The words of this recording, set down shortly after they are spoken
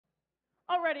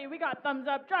Already, we got thumbs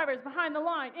up. Drivers behind the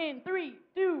line in 3,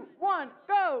 2, 1,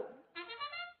 go.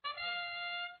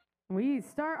 We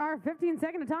start our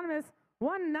 15-second autonomous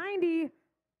 190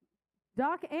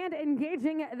 dock and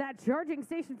engaging that charging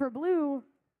station for blue.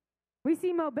 We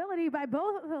see mobility by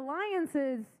both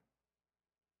alliances.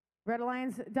 Red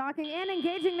Alliance docking and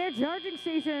engaging their charging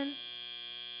station.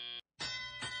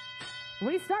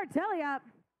 We start teleop.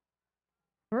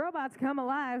 Robots come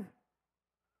alive.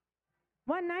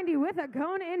 190 with a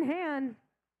cone in hand.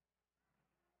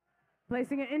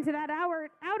 Placing it into that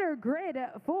outer grid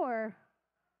for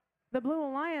the Blue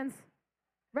Alliance.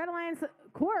 Red Alliance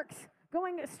Quarks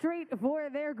going straight for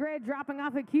their grid, dropping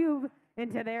off a cube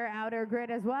into their outer grid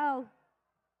as well.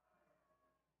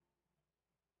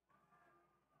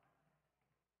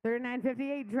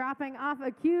 3958 dropping off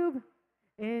a cube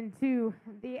into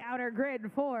the outer grid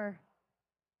for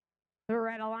the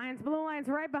Red Alliance. Blue Alliance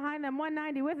right behind them,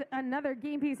 190 with another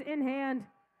game piece in hand,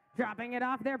 dropping it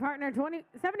off their partner,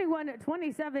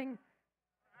 7127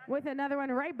 with another one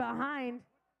right behind.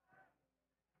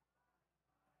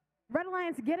 Red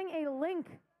Alliance getting a link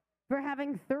for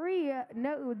having 3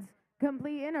 nodes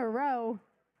complete in a row.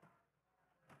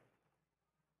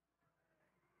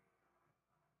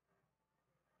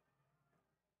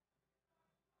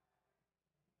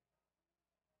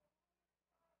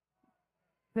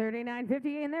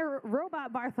 $39.58 and their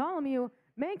robot Bartholomew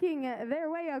making their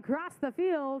way across the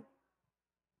field,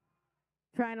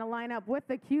 trying to line up with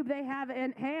the cube they have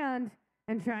in hand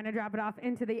and trying to drop it off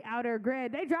into the outer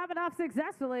grid. They drop it off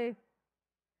successfully.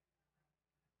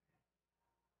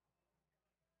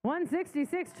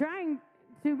 166 trying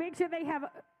to make sure they have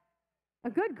a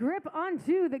good grip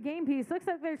onto the game piece. Looks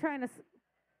like they're trying to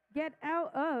get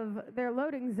out of their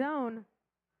loading zone.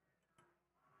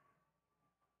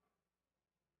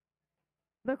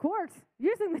 The Quarks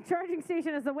using the charging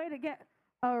station as a way to get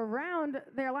around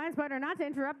their alliance partner, not to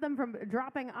interrupt them from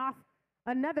dropping off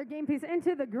another game piece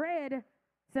into the grid.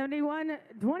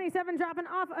 7127 dropping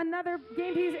off another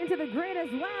game piece into the grid as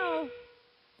well.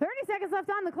 30 seconds left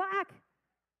on the clock.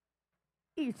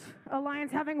 Each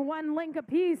alliance having 1 link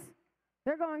apiece.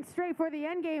 They're going straight for the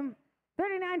end game.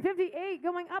 3958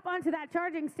 going up onto that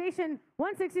charging station.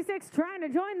 166 trying to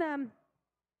join them.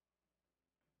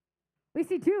 We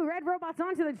see 2 red robots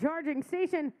onto the charging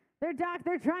station. They're docked.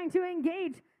 They're trying to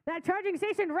engage that charging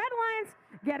station. Red Alliance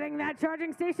getting that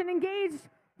charging station engaged.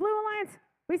 Blue Alliance,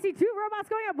 we see 2 robots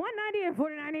going up, 190 and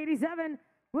 4987.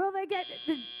 Will they get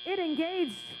it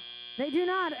engaged? They do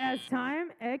not as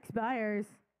time expires.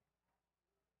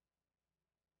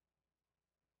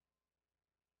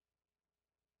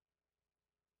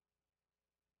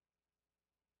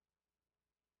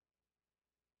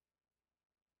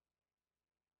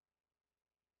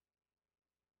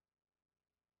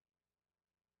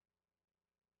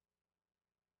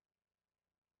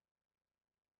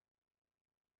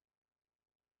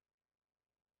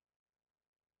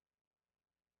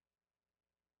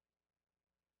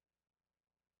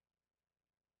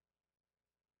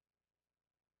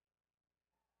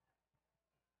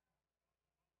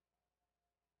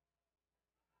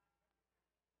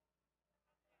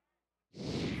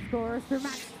 Scores for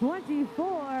match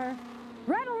 24.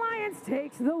 Red Alliance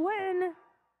takes the win.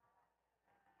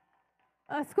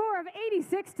 A score of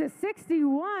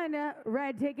 86-61.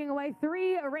 Red taking away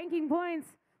 3 ranking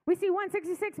points. We see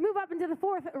 166 move up into the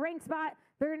 4th ranked spot.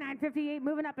 3958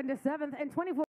 moving up into 7th, and 24